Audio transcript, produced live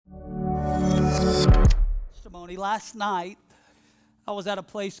testimony. Last night, I was at a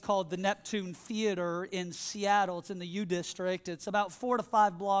place called the Neptune Theater in Seattle. It's in the U District. It's about 4 to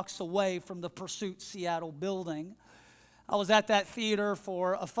 5 blocks away from the Pursuit Seattle building. I was at that theater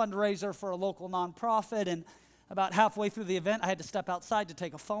for a fundraiser for a local nonprofit, and about halfway through the event, I had to step outside to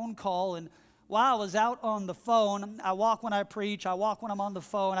take a phone call, and while I was out on the phone, I walk when I preach, I walk when I'm on the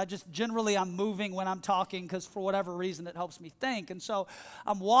phone. I'm moving when I'm talking because for whatever reason it helps me think. And so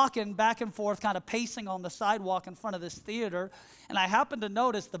I'm walking back and forth, kind of pacing on the sidewalk in front of this theater, and I happened to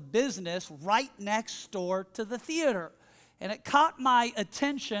notice the business right next door to the theater. And it caught my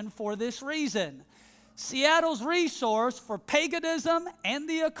attention for this reason. Seattle's resource for paganism and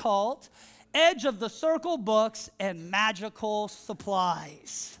the occult, Edge of the Circle books, and magical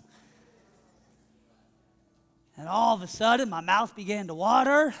supplies. And all of a sudden, my mouth began to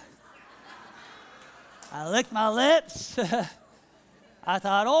water. I licked my lips. I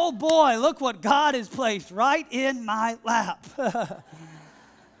thought, oh boy, look what God has placed right in my lap.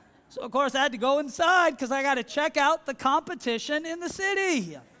 So, of course, I had to go inside because I got to check out the competition in the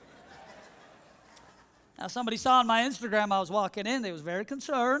city. Now, somebody saw on my Instagram I was walking in. They was very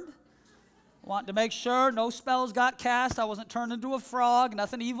concerned. Wanting to make sure no spells got cast. I wasn't turned into a frog.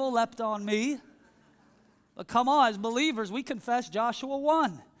 Nothing evil leapt on me. But come on, as believers, we confess Joshua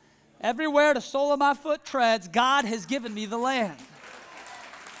 1. Everywhere the sole of my foot treads, God has given me the land.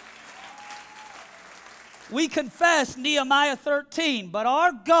 We confess Nehemiah 13, but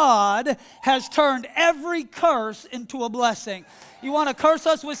our God has turned every curse into a blessing. You want to curse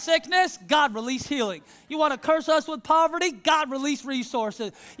us with sickness? God release healing. You want to curse us with poverty? God release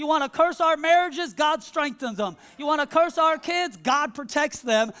resources. You want to curse our marriages? God strengthens them. You want to curse our kids? God protects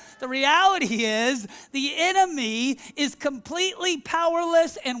them. The reality is the enemy is completely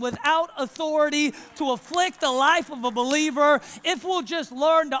powerless and without authority to afflict the life of a believer if we'll just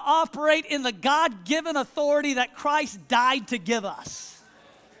learn to operate in the God-given authority that Christ died to give us.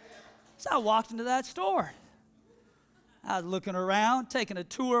 So I walked into that store. I was looking around, taking a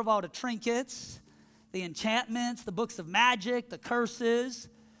tour of all the trinkets, the enchantments, the books of magic, the curses,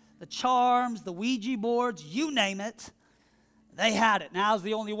 the charms, the Ouija boards, you name it. They had it. Now I was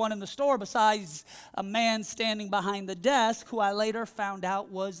the only one in the store besides a man standing behind the desk who I later found out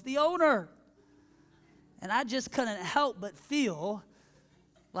was the owner. And I just couldn't help but feel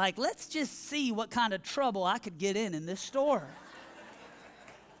like, let's just see what kind of trouble I could get in this store.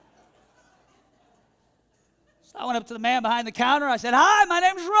 So I went up to the man behind the counter. I said, hi, my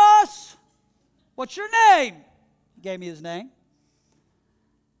name's Russ. What's your name? He gave me his name.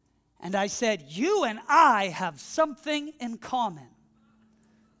 And I said, you and I have something in common.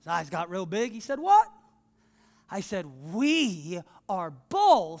 His eyes got real big. He said, what? I said, we are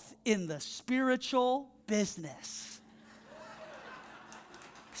both in the spiritual business.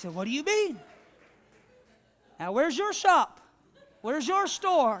 He said, what do you mean? Now, where's your shop? Where's your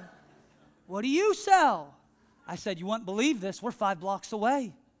store? What do you sell? I said, you wouldn't believe this. We're 5 blocks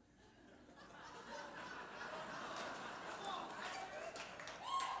away.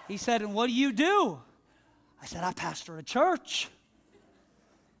 He said, and what do you do? I said, I pastor a church.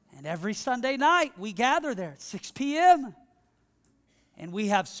 And every Sunday night, we gather there at 6 p.m. And we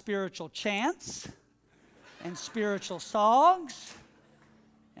have spiritual chants and spiritual songs.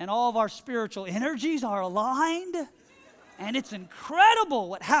 And all of our spiritual energies are aligned. And it's incredible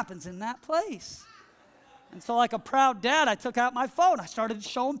what happens in that place. And so like a proud dad, I took out my phone. I started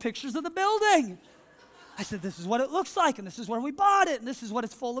showing pictures of the building. I said, this is what it looks like, and this is where we bought it, and this is what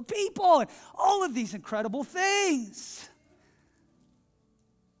it's full of people, and all of these incredible things.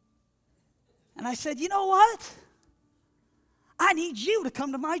 And I said, you know what? I need you to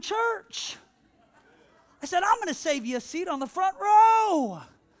come to my church. I said, I'm going to save you a seat on the front row.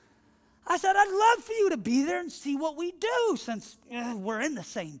 I said, I'd love for you to be there and see what we do since we're in the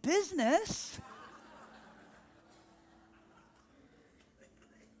same business.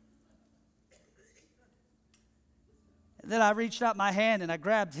 Then I reached out my hand and I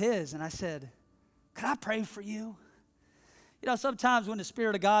grabbed his and I said, can I pray for you? You know, sometimes when the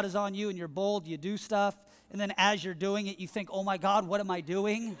Spirit of God is on you and you're bold, you do stuff, and then as you're doing it, you think, oh my God, what am I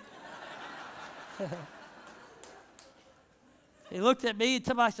doing? He looked at me, and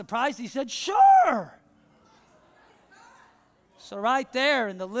to my surprise, he said, sure. So right there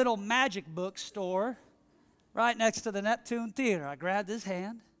in the little magic book store, right next to the Neptune Theater, I grabbed his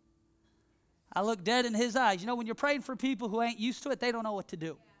hand. I looked dead in his eyes. You know, when you're praying for people who ain't used to it, they don't know what to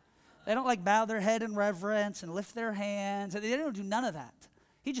do. They don't like bow their head in reverence and lift their hands. They don't do none of that.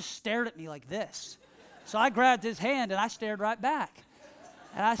 He just stared at me like this. So I grabbed his hand and I stared right back.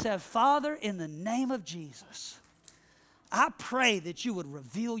 And I said, Father, in the name of Jesus, I pray that you would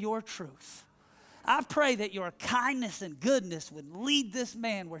reveal your truth. I pray that your kindness and goodness would lead this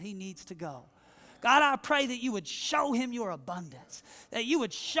man where he needs to go. God, I pray that you would show him your abundance, that you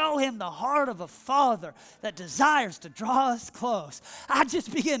would show him the heart of a father that desires to draw us close. I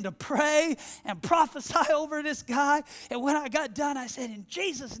just began to pray and prophesy over this guy, and when I got done, I said, in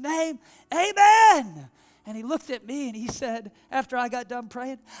Jesus' name, amen. And he looked at me and he said, after I got done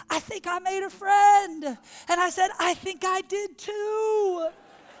praying, I think I made a friend. And I said, I think I did too.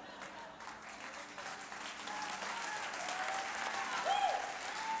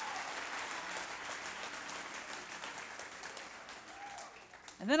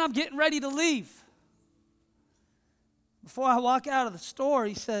 And then I'm getting ready to leave. Before I walk out of the store,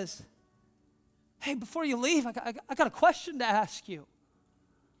 he says, hey, before you leave, I got a question to ask you.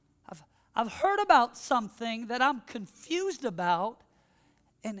 I've heard about something that I'm confused about,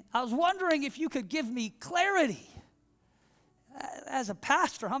 and I was wondering if you could give me clarity. As a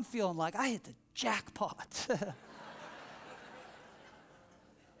pastor, I'm feeling like I hit the jackpot.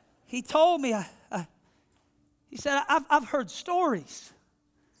 He told me, he said, I've heard stories.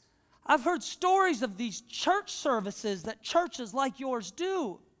 I've heard stories of these church services that churches like yours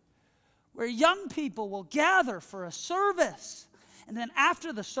do, where young people will gather for a service, and then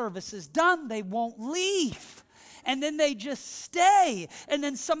after the service is done, they won't leave. And then they just stay. And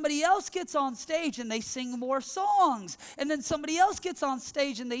then somebody else gets on stage and they sing more songs. And then somebody else gets on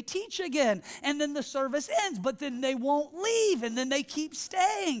stage and they teach again. And then the service ends, but then they won't leave. And then they keep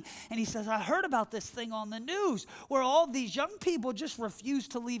staying. And he says, I heard about this thing on the news where all these young people just refuse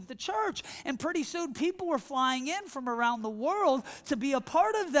to leave the church. And pretty soon people were flying in from around the world to be a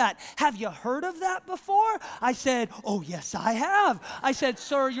part of that. Have you heard of that before? I said, oh, yes, I have. I said,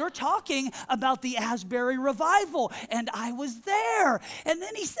 sir, you're talking about the Asbury Revival. And I was there. And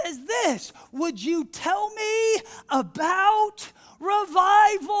then he says this, would you tell me about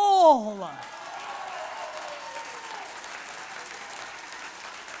revival?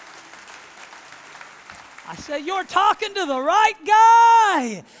 I said, you're talking to the right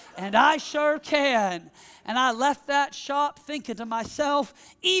guy. And I sure can. And I left that shop thinking to myself,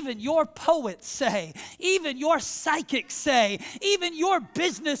 even your poets say, even your psychics say, even your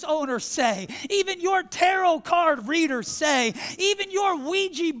business owners say, even your tarot card readers say, even your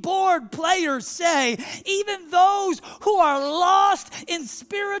Ouija board players say, even those who are lost in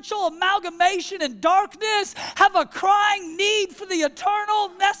spiritual amalgamation and darkness have a crying need for the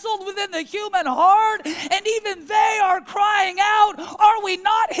eternal nestled within the human heart, and even they are crying out, are we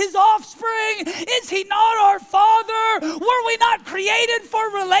not his offspring? Is he not our Father? Were we not created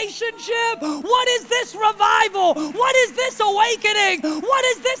for relationship? What is this revival? What is this awakening? What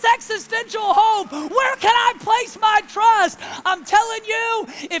is this existential hope? Where can I place my trust? I'm telling you,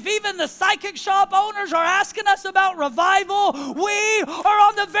 if even the psychic shop owners are asking us about revival, we are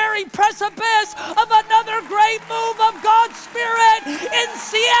on the very precipice of another great move of God's Spirit in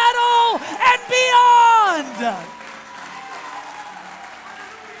Seattle and beyond.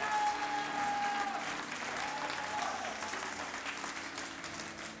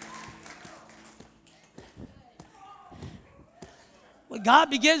 When God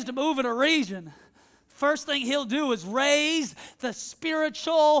begins to move in a region, first thing he'll do is raise the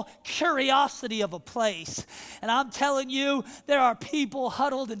spiritual curiosity of a place. And I'm telling you, there are people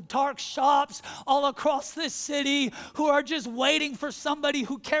huddled in dark shops all across this city who are just waiting for somebody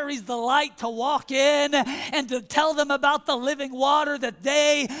who carries the light to walk in and to tell them about the living water that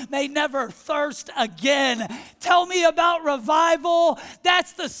they may never thirst again. Tell me about revival.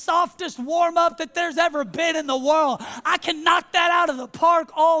 That's the softest warm-up that there's ever been in the world. I can knock that out of the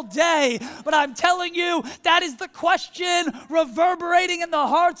park all day, but I'm telling you, that is the question reverberating in the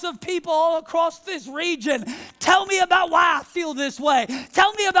hearts of people all across this region. Tell me about why I feel this way.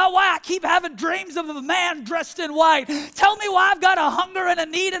 Tell me about why I keep having dreams of a man dressed in white. Tell me why I've got a hunger and a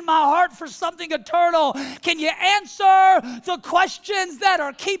need in my heart for something eternal. Can you answer the questions that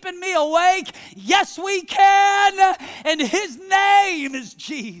are keeping me awake? Yes, we can. And his name is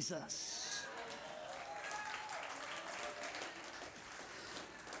Jesus.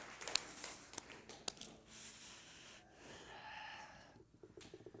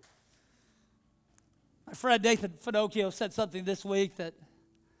 My friend Nathan Finocchio said something this week that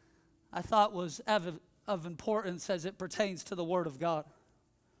I thought was of importance as it pertains to the Word of God.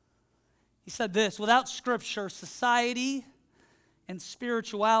 He said this, without Scripture, society and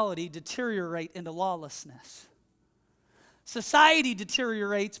spirituality deteriorate into lawlessness. Society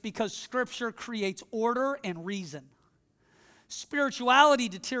deteriorates because Scripture creates order and reason. Spirituality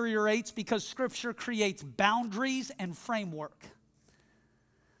deteriorates because Scripture creates boundaries and framework.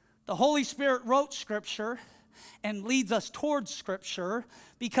 The Holy Spirit wrote Scripture and leads us towards Scripture,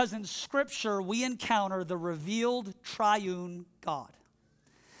 because in Scripture we encounter the revealed triune God.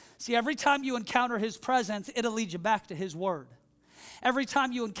 See, every time you encounter His presence, it'll lead you back to His Word. Every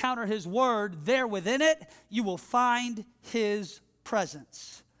time you encounter His Word, there within it, you will find His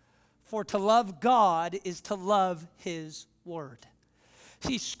presence. For to love God is to love His Word.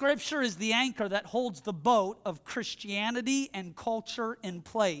 See, Scripture is the anchor that holds the boat of Christianity and culture in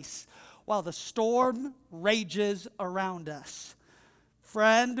place while the storm rages around us.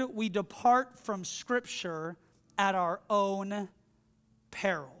 Friend, we depart from Scripture at our own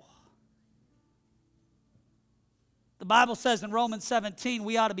peril. The Bible says in Romans 17,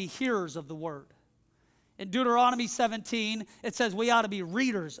 we ought to be hearers of the Word. In Deuteronomy 17, it says we ought to be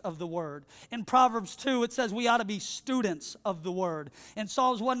readers of the Word. In Proverbs 2, it says we ought to be students of the Word. In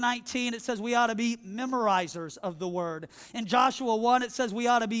Psalms 119, it says we ought to be memorizers of the Word. In Joshua 1, it says we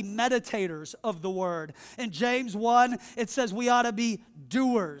ought to be meditators of the Word. In James 1, it says we ought to be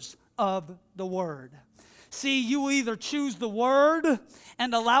doers of the Word. See, you will either choose the Word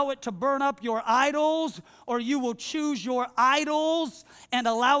and allow it to burn up your idols, or you will choose your idols and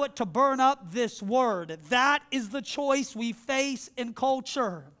allow it to burn up this Word. That is the choice we face in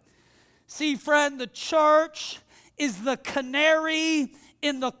culture. See, friend, the church is the canary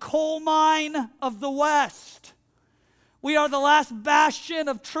in the coal mine of the West. We are the last bastion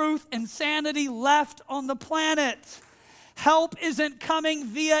of truth and sanity left on the planet. Help isn't coming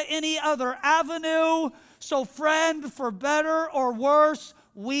via any other avenue. So friend, for better or worse,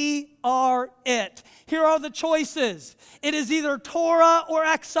 we are it. Here are the choices. It is either Torah or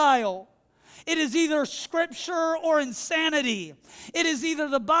exile. It is either Scripture or insanity. It is either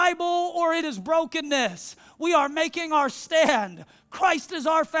the Bible or it is brokenness. We are making our stand. Christ is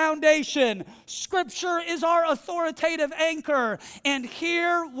our foundation. Scripture is our authoritative anchor. And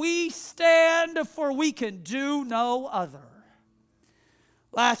here we stand, for we can do no other.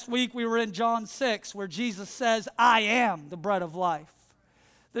 Last week we were in John 6, where Jesus says, I am the bread of life.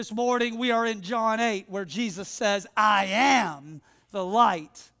 This morning we are in John 8, where Jesus says, I am the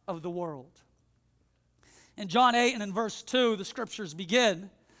light of the world. In John 8 and in verse 2, the scriptures begin.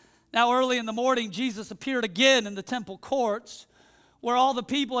 Now early in the morning, Jesus appeared again in the temple courts, where all the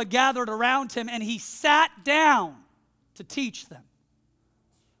people had gathered around him, and he sat down to teach them.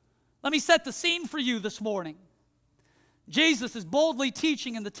 Let me set the scene for you this morning. Jesus is boldly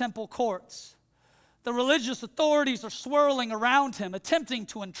teaching in the temple courts. The religious authorities are swirling around him, attempting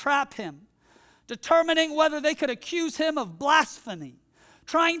to entrap him, determining whether they could accuse him of blasphemy,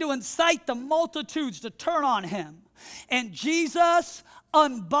 trying to incite the multitudes to turn on him. And Jesus,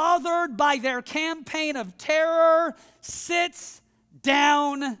 unbothered by their campaign of terror, sits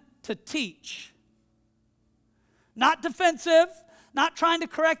down to teach. Not defensive, not trying to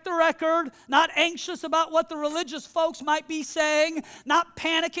correct the record, not anxious about what the religious folks might be saying, not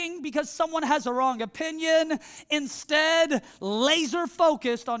panicking because someone has a wrong opinion. Instead, laser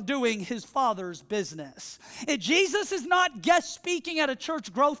focused on doing his Father's business. Jesus is not guest speaking at a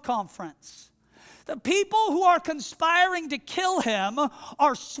church growth conference. The people who are conspiring to kill him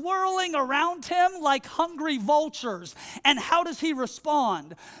are swirling around him like hungry vultures. And how does he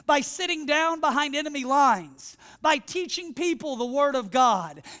respond? By sitting down behind enemy lines, by teaching people the Word of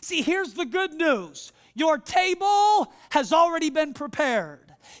God. See, here's the good news. Your table has already been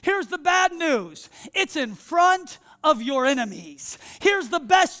prepared. Here's the bad news. It's in front of your enemies. Here's the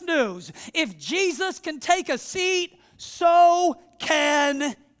best news. If Jesus can take a seat, so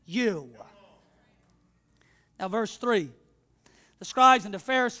can you. Now, verse 3, the scribes and the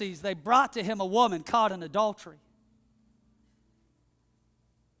Pharisees, they brought to him a woman caught in adultery.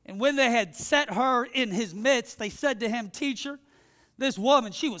 And when they had set her in his midst, they said to him, Teacher, this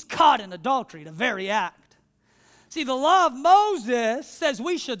woman, she was caught in adultery, the very act. See, the law of Moses says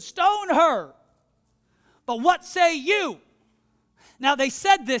we should stone her. But what say you? Now, they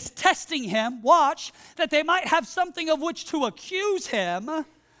said this, testing him, watch, that they might have something of which to accuse him.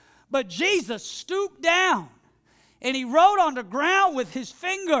 But Jesus stooped down, and he wrote on the ground with his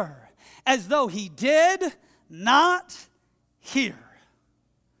finger, as though he did not hear.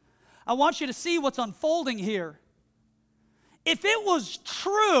 I want you to see what's unfolding here. If it was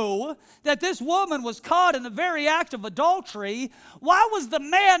true that this woman was caught in the very act of adultery, why was the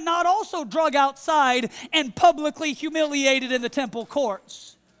man not also drug outside and publicly humiliated in the temple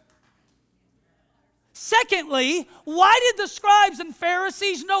courts? Secondly, why did the scribes and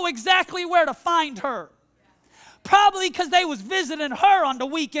Pharisees know exactly where to find her? Probably because they was visiting her on the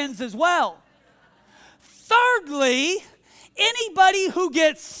weekends as well. Thirdly, anybody who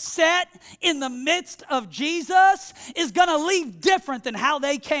gets set in the midst of Jesus is going to leave different than how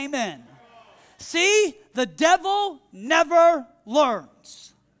they came in. See, the devil never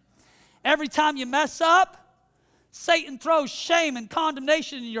learns. Every time you mess up, Satan throws shame and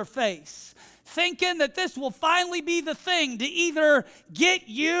condemnation in your face, thinking that this will finally be the thing to either get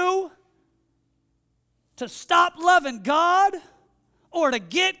you to stop loving God or to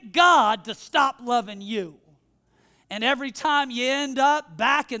get God to stop loving you. And every time you end up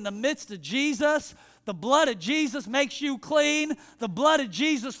back in the midst of Jesus, the blood of Jesus makes you clean. The blood of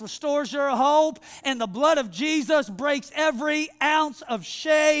Jesus restores your hope. And the blood of Jesus breaks every ounce of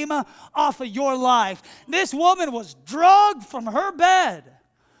shame off of your life. This woman was dragged from her bed,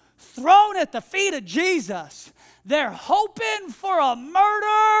 thrown at the feet of Jesus. They're hoping for a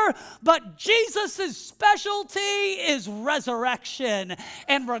murder, but Jesus' specialty is resurrection.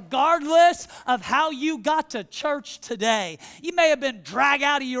 And regardless of how you got to church today, you may have been dragged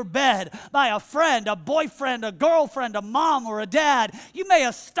out of your bed by a friend, a boyfriend, a girlfriend, a mom, or a dad. You may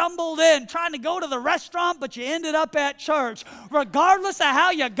have stumbled in trying to go to the restaurant, but you ended up at church. Regardless of how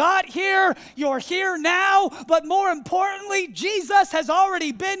you got here, you're here now. But more importantly, Jesus has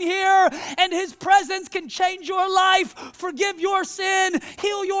already been here, and his presence can change your life, forgive your sin,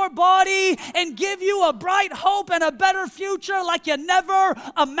 heal your body, and give you a bright hope and a better future like you never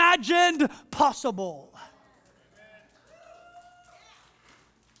imagined possible.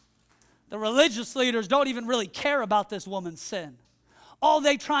 The religious leaders don't even really care about this woman's sin. All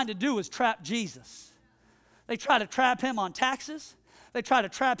they're trying to do is trap Jesus. They try to trap him on taxes. They try to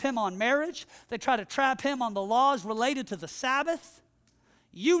trap him on marriage. They try to trap him on the laws related to the Sabbath.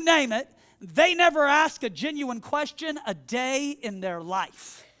 You name it. They never ask a genuine question a day in their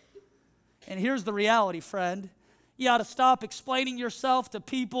life. And here's the reality, friend. You ought to stop explaining yourself to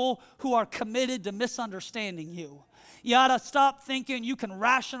people who are committed to misunderstanding you. You ought to stop thinking you can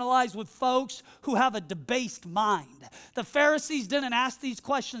rationalize with folks who have a debased mind. The Pharisees didn't ask these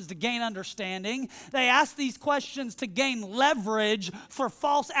questions to gain understanding. They asked these questions to gain leverage for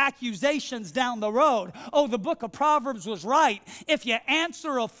false accusations down the road. Oh, the book of Proverbs was right. If you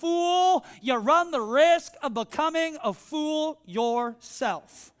answer a fool, you run the risk of becoming a fool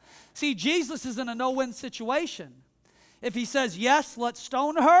yourself. See, Jesus is in a no-win situation. If he says, yes, let's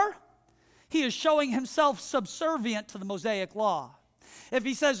stone her, he is showing himself subservient to the Mosaic law. If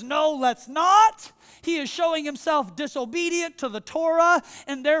he says, no, let's not, he is showing himself disobedient to the Torah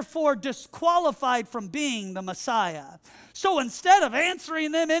and therefore disqualified from being the Messiah. So instead of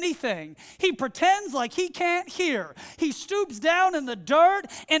answering them anything, he pretends like he can't hear. He stoops down in the dirt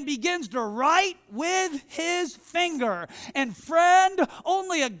and begins to write with his finger. And friend,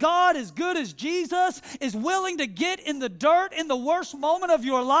 only a God as good as Jesus is willing to get in the dirt in the worst moment of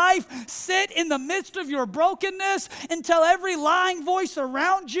your life, sit in the midst of your brokenness until every lying voice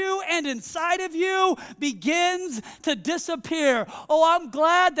around you and inside of you begins to disappear. Oh, I'm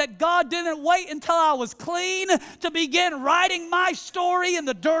glad that God didn't wait until I was clean to begin writing my story in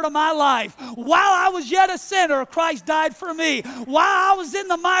the dirt of my life. While I was yet a sinner, Christ died for me. While I was in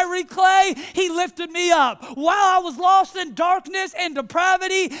the miry clay, he lifted me up. While I was lost in darkness and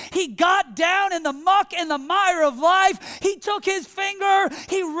depravity, he got down in the muck and the mire of life. He took his finger,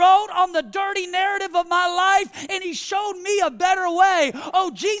 he wrote on the dirty narrative of my life, and he showed me a better way.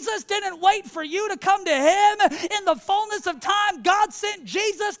 Oh, Jesus didn't wait for you to come to him. In the fullness of time, God sent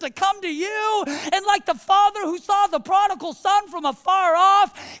Jesus to come to you. And like the father who saw the prodigal son from afar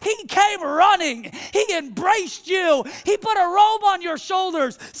off, he came running. He embraced you. He put a robe on your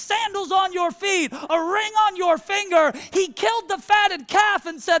shoulders, sandals on your feet, a ring on your finger. He killed the fatted calf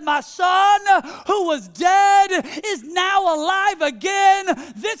and said, my son who was dead is now alive again.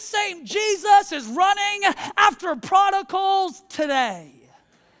 This same Jesus is running after prodigals today.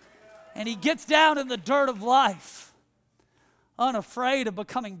 And he gets down in the dirt of life, unafraid of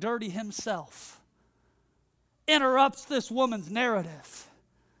becoming dirty himself. Interrupts this woman's narrative,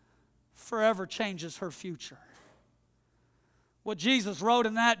 forever changes her future. What Jesus wrote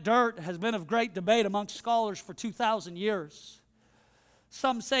in that dirt has been of great debate amongst scholars for 2,000 years.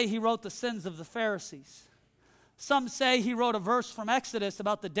 Some say he wrote the sins of the Pharisees. Some say he wrote a verse from Exodus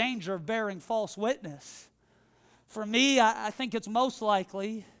about the danger of bearing false witness. For me, I think it's most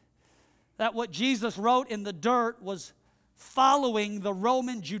likely that what Jesus wrote in the dirt was following the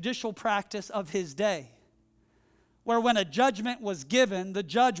Roman judicial practice of his day, where when a judgment was given, the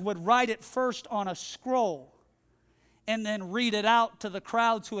judge would write it first on a scroll and then read it out to the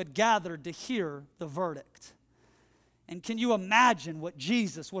crowds who had gathered to hear the verdict. And can you imagine what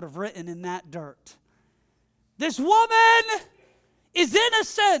Jesus would have written in that dirt? This woman is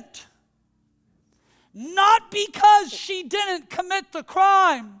innocent, not because she didn't commit the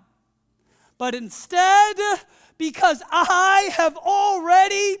crime, but instead because I have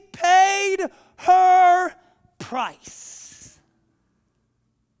already paid her price.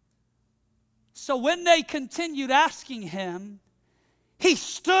 So when they continued asking him, he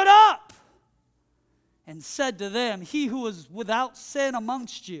stood up and said to them, he who is without sin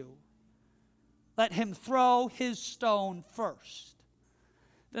amongst you, let him throw his stone first.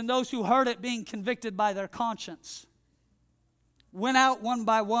 Then those who heard it, being convicted by their conscience, went out one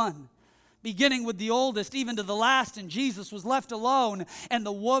by one, beginning with the oldest, even to the last, and Jesus was left alone, and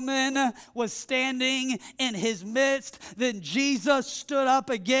the woman was standing in his midst. Then Jesus stood up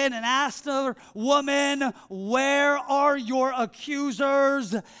again and asked her, woman, where are your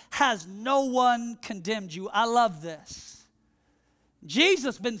accusers? Has no one condemned you? I love this.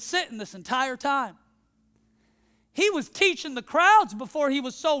 Jesus been sitting this entire time. He was teaching the crowds before he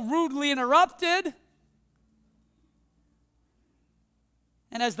was so rudely interrupted.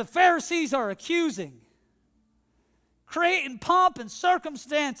 And as the Pharisees are accusing, creating pomp and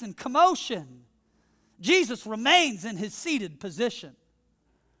circumstance and commotion, Jesus remains in his seated position.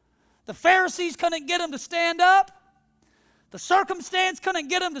 The Pharisees couldn't get him to stand up. The circumstance couldn't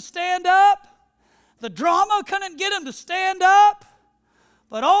get him to stand up. The drama couldn't get him to stand up.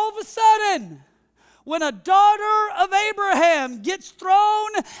 But all of a sudden, when a daughter of Abraham gets thrown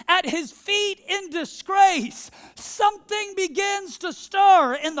at his feet in disgrace, something begins to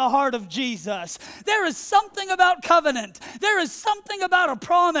stir in the heart of Jesus. There is something about covenant. There is something about a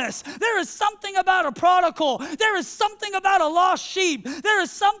promise. There is something about a prodigal. There is something about a lost sheep. There is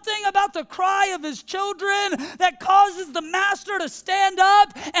something about the cry of his children that causes the master to stand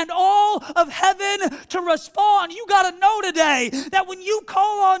up and all of heaven to respond. You got to know today that when you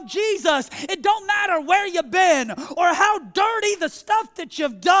call on Jesus, it don't matter where you've been or how dirty the stuff that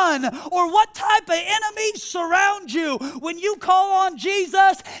you've done or what type of enemies surround you. When you call on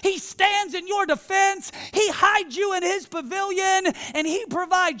Jesus, he stands in your defense. He hides you in his pavilion and he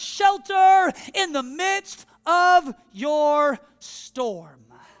provides shelter in the midst of your storm.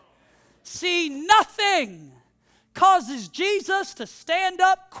 See, nothing causes Jesus to stand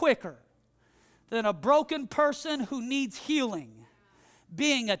up quicker than a broken person who needs healing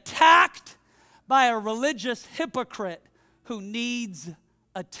being attacked by a religious hypocrite who needs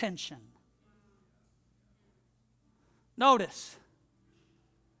attention. Notice,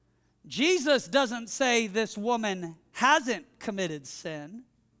 Jesus doesn't say this woman hasn't committed sin.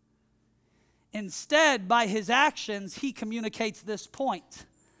 Instead, by his actions, he communicates this point.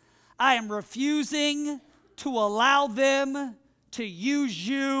 I am refusing to allow them to use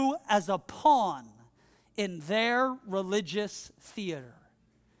you as a pawn in their religious theater.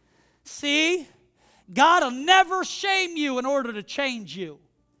 See, God will never shame you in order to change you.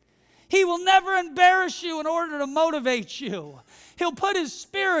 He will never embarrass you in order to motivate you. He'll put his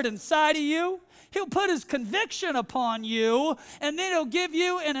spirit inside of you. He'll put his conviction upon you, and then he'll give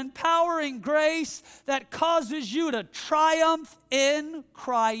you an empowering grace that causes you to triumph in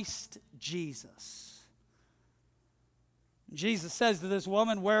Christ Jesus. Jesus says to this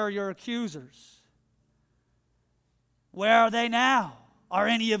woman, where are your accusers? Where are they now? Are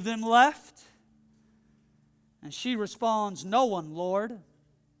any of them left? And she responds, no one, Lord.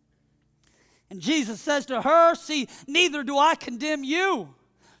 And Jesus says to her, see, neither do I condemn you.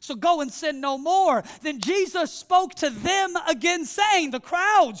 So go and sin no more. Then Jesus spoke to them again, saying, the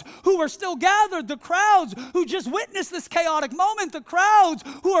crowds who were still gathered, the crowds who just witnessed this chaotic moment, the crowds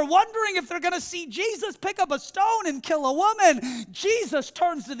who are wondering if they're going to see Jesus pick up a stone and kill a woman. Jesus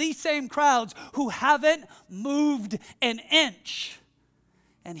turns to these same crowds who haven't moved an inch.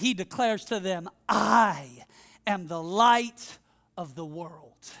 And he declares to them, I am the light of the world.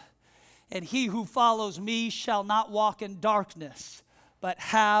 And he who follows me shall not walk in darkness, but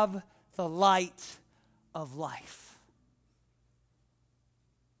have the light of life.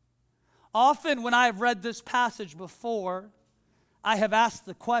 Often when I have read this passage before, I have asked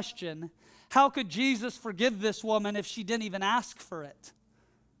the question, how could Jesus forgive this woman if she didn't even ask for it?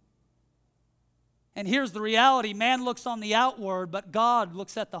 And here's the reality, man looks on the outward, but God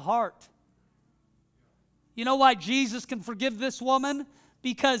looks at the heart. You know why Jesus can forgive this woman?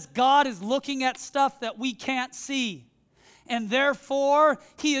 Because God is looking at stuff that we can't see. And therefore,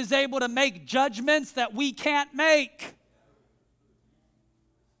 he is able to make judgments that we can't make.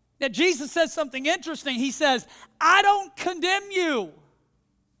 Now, Jesus says something interesting. He says, I don't condemn you.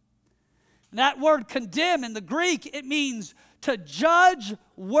 And that word condemn in the Greek, it means to judge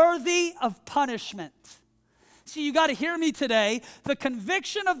worthy of punishment. See, you got to hear me today. The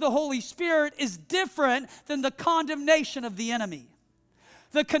conviction of the Holy Spirit is different than the condemnation of the enemy.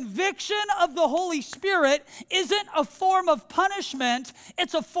 The conviction of the Holy Spirit isn't a form of punishment,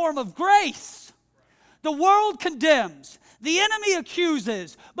 it's a form of grace. The world condemns. The enemy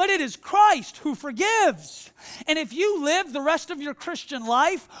accuses, but it is Christ who forgives. And if you live the rest of your Christian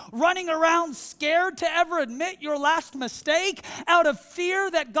life running around scared to ever admit your last mistake out of fear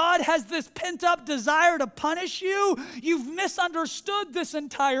that God has this pent-up desire to punish you, you've misunderstood this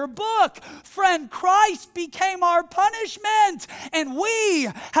entire book. Friend, Christ became our punishment, and we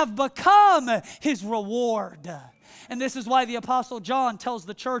have become his reward. And this is why the Apostle John tells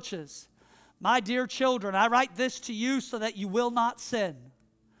the churches, my dear children, I write this to you so that you will not sin.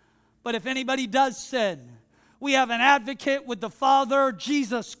 But if anybody does sin, we have an advocate with the Father,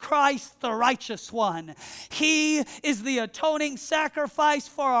 Jesus Christ, the righteous one. He is the atoning sacrifice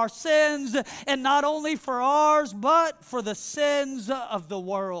for our sins, and not only for ours, but for the sins of the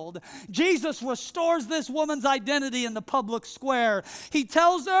world. Jesus restores this woman's identity in the public square. He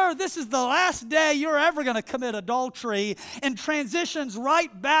tells her, this is the last day you're ever going to commit adultery, and transitions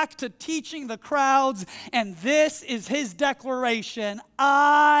right back to teaching the crowds, and this is his declaration,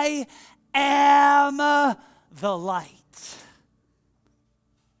 I am the light.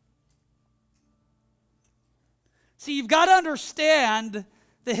 See, you've got to understand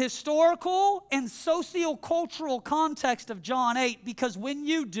the historical and sociocultural context of John 8, because when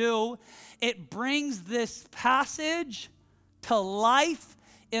you do, it brings this passage to life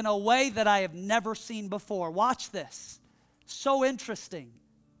in a way that I have never seen before. Watch this. So interesting.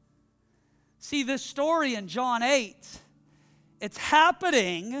 See, this story in John 8, it's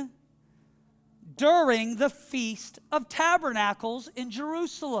happening during the Feast of Tabernacles in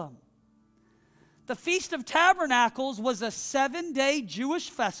Jerusalem. The Feast of Tabernacles was a 7-day Jewish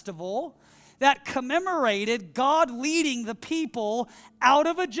festival that commemorated God leading the people out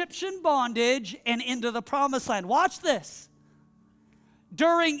of Egyptian bondage and into the Promised Land. Watch this.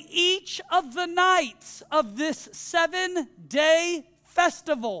 During each of the nights of this 7-day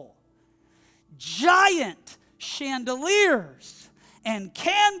festival, giant chandeliers and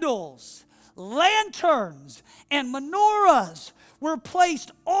candles, lanterns and menorahs were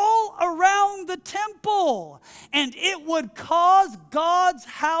placed all around the temple, and it would cause God's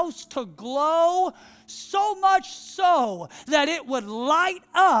house to glow so much so that it would light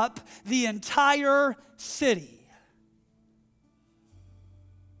up the entire city.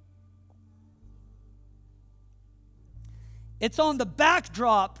 It's on the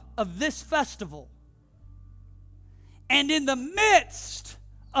backdrop of this festival, and in the midst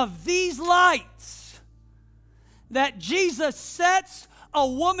of these lights that Jesus sets a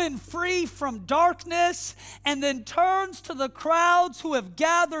woman free from darkness and then turns to the crowds who have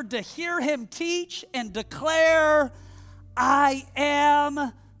gathered to hear him teach and declare, I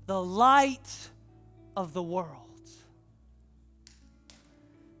am the light of the world.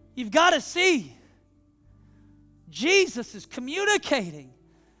 You've got to see, Jesus is communicating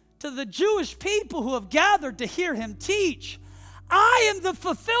to the Jewish people who have gathered to hear him teach, I am the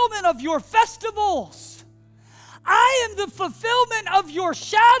fulfillment of your festivals. I am the fulfillment of your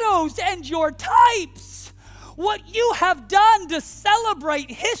shadows and your types. What you have done to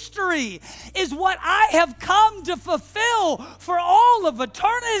celebrate history is what I have come to fulfill for all of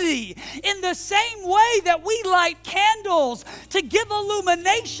eternity. In the same way that we light candles to give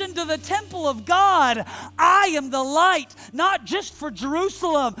illumination to the temple of God, I am the light, not just for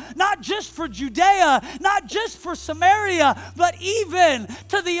Jerusalem, not just for Judea, not just for Samaria, but even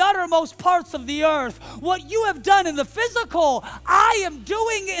to the uttermost parts of the earth. What you have done in the physical, I am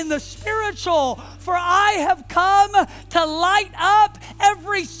doing in the spiritual, for I have come to light up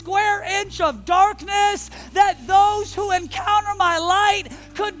every square inch of darkness, that those who encounter my light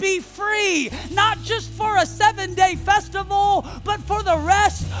could be free, not just for a 7-day festival, but for the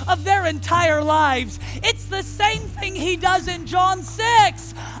rest of their entire lives. It's the same thing he does in John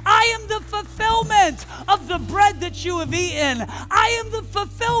 6. I am the fulfillment of the bread that you have eaten. I am the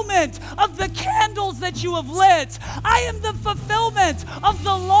fulfillment of the candles that you have lit. I am the fulfillment of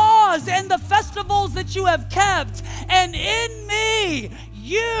the laws and the festivals that you have kept. And in me,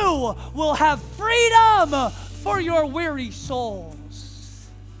 you will have freedom for your weary souls.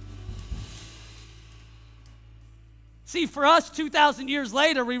 See, for us, 2,000 years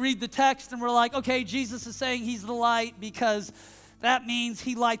later, we read the text and we're like, okay, Jesus is saying he's the light because that means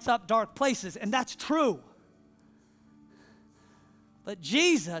he lights up dark places. And that's true. But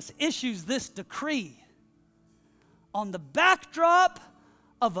Jesus issues this decree on the backdrop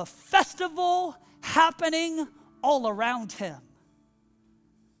of a festival happening all around him.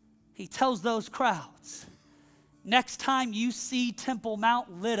 He tells those crowds, next time you see Temple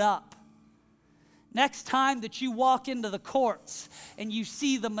Mount lit up, next time that you walk into the courts and you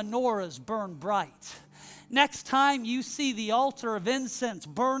see the menorahs burn bright, next time you see the altar of incense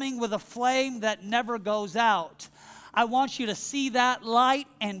burning with a flame that never goes out, I want you to see that light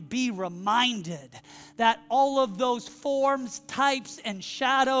and be reminded that all of those forms, types, and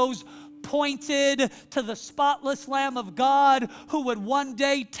shadows pointed to the spotless Lamb of God who would one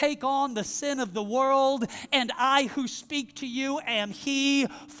day take on the sin of the world. And I who speak to you am He,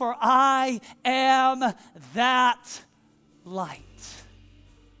 for I am that light.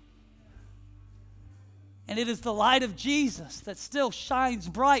 And it is the light of Jesus that still shines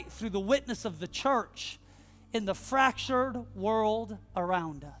bright through the witness of the church in the fractured world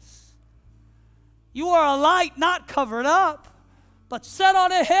around us. You are a light not covered up, but set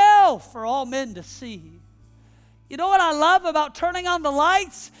on a hill for all men to see. You know what I love about turning on the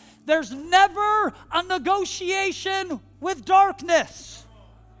lights? There's never a negotiation with darkness.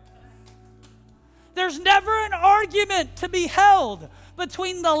 There's never an argument to be held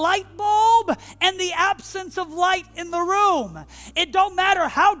between the light bulb and the absence of light in the room. It don't matter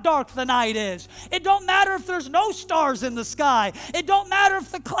how dark the night is. It don't matter if there's no stars in the sky. It don't matter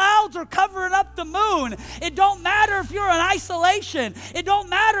if the clouds are covering up the moon. It don't matter if you're in isolation. It don't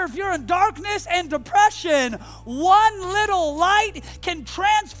matter if you're in darkness and depression. One little light can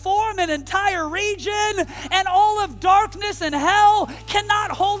transform an entire region, and all of darkness and hell cannot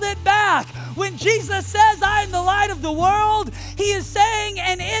hold it back. When Jesus says, I am the light of the world, He is saying,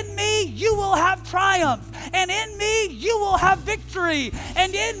 and in me you will have triumph, and in me you will have victory,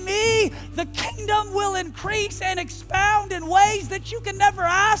 and in me the kingdom will increase and expound in ways that you can never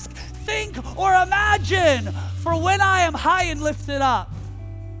ask, think, or imagine. For when I am high and lifted up,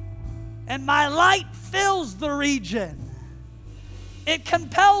 and my light fills the region, it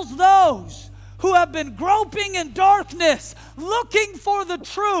compels those who have been groping in darkness, looking for the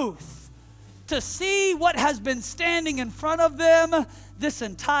truth, to see what has been standing in front of them this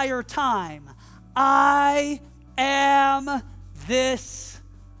entire time. I am this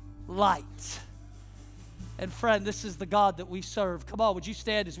light. And friend, this is the God that we serve. Come on, would you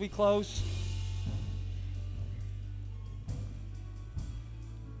stand as we close?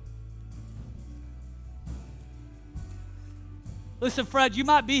 Listen, friend, you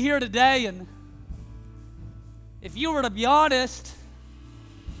might be here today, and if you were to be honest,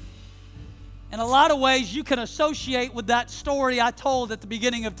 in a lot of ways, you can associate with that story I told at the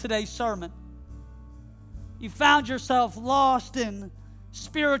beginning of today's sermon. You found yourself lost in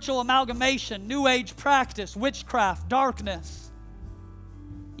spiritual amalgamation, New Age practice, witchcraft, darkness.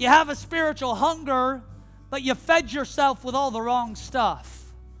 You have a spiritual hunger, but you fed yourself with all the wrong stuff.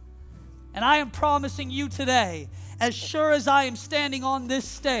 And I am promising you today, as sure as I am standing on this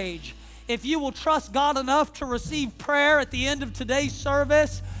stage, if you will trust God enough to receive prayer at the end of today's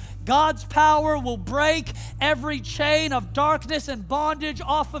service, God's power will break every chain of darkness and bondage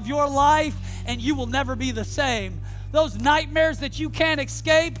off of your life, and you will never be the same. Those nightmares that you can't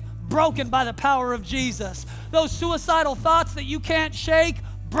escape, broken by the power of Jesus. Those suicidal thoughts that you can't shake,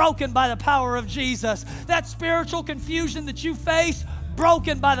 broken by the power of Jesus. That spiritual confusion that you face,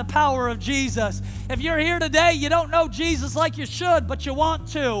 broken by the power of Jesus. If you're here today, you don't know Jesus like you should, but you want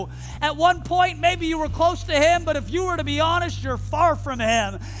to. At one point, maybe you were close to Him, but if you were to be honest, you're far from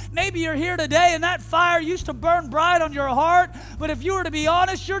Him. Maybe you're here today and that fire used to burn bright on your heart, but if you were to be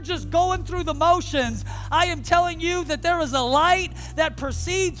honest, you're just going through the motions. I am telling you that there is a light that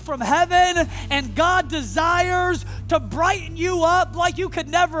proceeds from heaven, and God desires to brighten you up like you could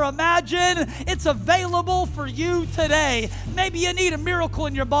never imagine. It's available for you today. Maybe you need a miracle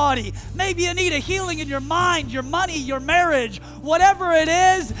in your body. Maybe you need a healing in your mind, your money, your marriage. Whatever it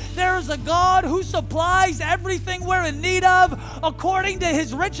is, there is a God who supplies everything we're in need of according to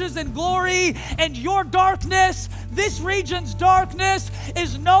His riches and glory. And your darkness, this region's darkness,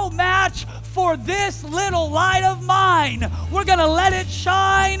 is no match for this little light of mine. We're going to let it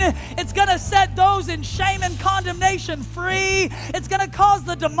shine. It's going to set those in shame and condemnation free. It's going to cause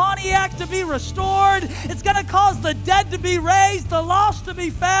the demoniac to be restored. It's going to cause the dead to be raised, the lost to be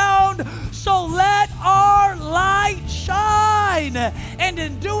found. So let our light shine. And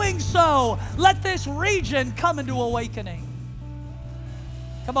in doing so, let this region come into awakening.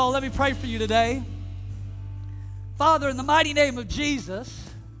 Come on, let me pray for you today. Father, in the mighty name of Jesus,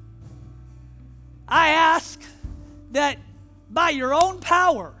 I ask that by your own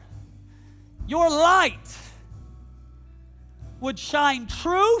power, your light would shine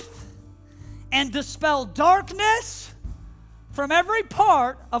truth and dispel darkness from every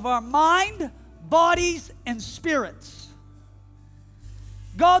part of our mind, bodies, and spirits.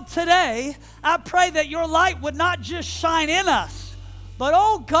 God, today, I pray that your light would not just shine in us, but,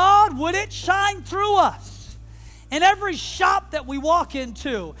 oh God, would it shine through us in every shop that we walk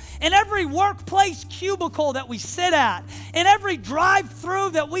into, in every workplace cubicle that we sit at, in every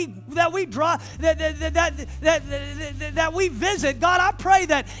drive-through that we visit. God, I pray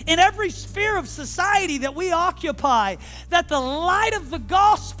that in every sphere of society that we occupy, that the light of the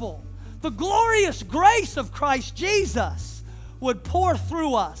gospel, the glorious grace of Christ Jesus would pour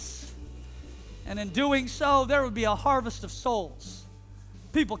through us. And in doing so, there would be a harvest of souls,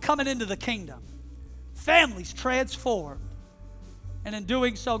 people coming into the kingdom, families transformed. And in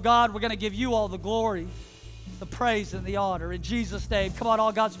doing so, God, we're going to give you all the glory, the praise, and the honor. In Jesus' name, come on,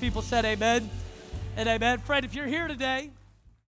 all God's people said amen and amen. Friend, if you're here today,